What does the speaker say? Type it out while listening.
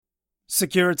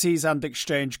Securities and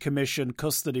Exchange Commission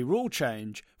custody rule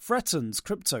change threatens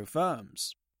crypto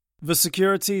firms. The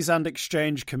Securities and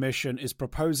Exchange Commission is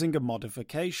proposing a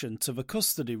modification to the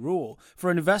custody rule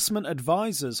for investment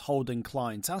advisors holding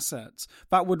client assets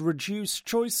that would reduce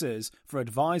choices for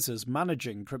advisors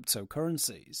managing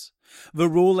cryptocurrencies. The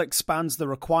rule expands the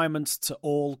requirements to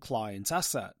all client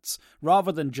assets,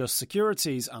 rather than just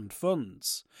securities and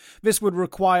funds. This would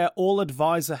require all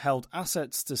advisor-held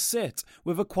assets to sit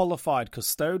with a qualified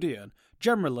custodian,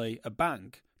 generally a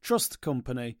bank, trust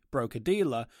company,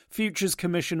 broker-dealer, futures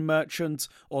commission merchant,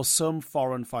 or some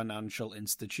foreign financial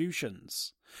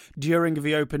institutions. During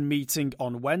the open meeting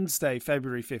on Wednesday,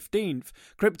 February 15th,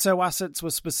 crypto assets were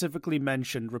specifically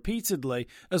mentioned repeatedly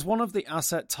as one of the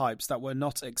asset types that were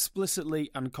not explicitly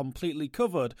and completely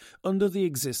covered under the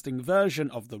existing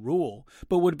version of the rule,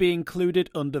 but would be included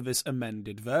under this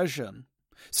amended version.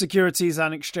 Securities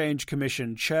and Exchange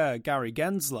Commission Chair Gary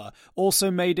Gensler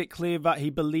also made it clear that he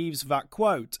believes that,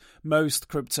 quote, most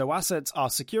crypto assets are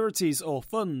securities or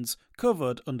funds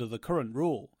covered under the current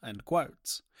rule, end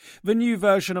quote. The new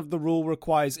version of the rule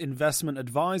requires investment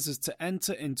advisors to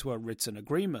enter into a written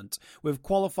agreement with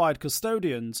qualified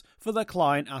custodians for their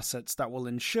client assets that will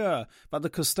ensure that the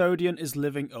custodian is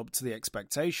living up to the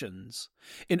expectations.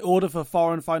 In order for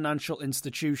foreign financial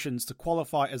institutions to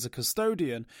qualify as a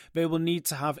custodian, they will need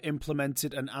to have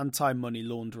implemented an anti-money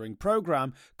laundering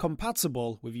program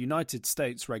compatible with United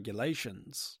States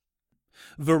regulations.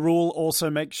 The rule also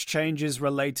makes changes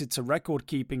related to record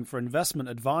keeping for investment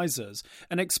advisors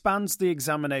and expands the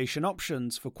examination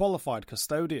options for qualified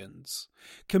custodians.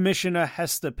 Commissioner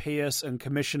Hester Peirce and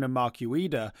Commissioner Mark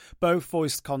Ueda both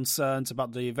voiced concerns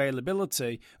about the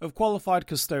availability of qualified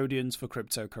custodians for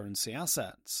cryptocurrency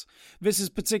assets. This is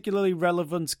particularly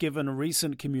relevant given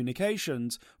recent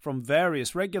communications from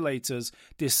various regulators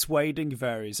dissuading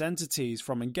various entities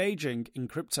from engaging in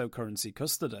cryptocurrency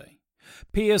custody.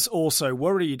 Peirce also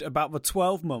worried about the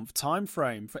 12-month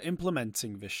timeframe for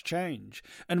implementing this change,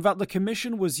 and that the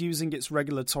Commission was using its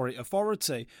regulatory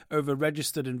authority over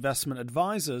registered investment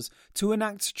advisors to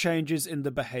enact changes in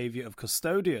the behaviour of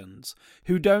custodians,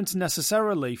 who don't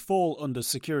necessarily fall under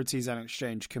Securities and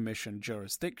Exchange Commission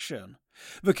jurisdiction.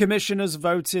 The Commissioners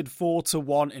voted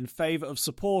 4-1 in favour of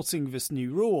supporting this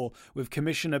new rule, with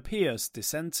Commissioner Peirce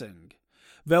dissenting.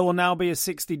 There will now be a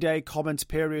 60-day comment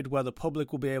period where the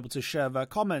public will be able to share their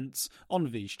comments on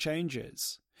these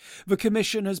changes. The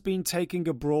Commission has been taking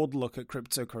a broad look at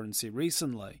cryptocurrency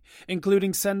recently,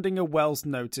 including sending a Wells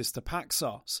notice to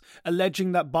Paxos,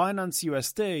 alleging that Binance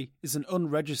USD is an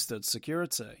unregistered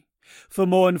security. For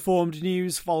more informed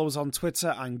news, follow us on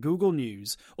Twitter and Google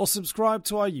News, or subscribe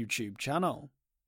to our YouTube channel.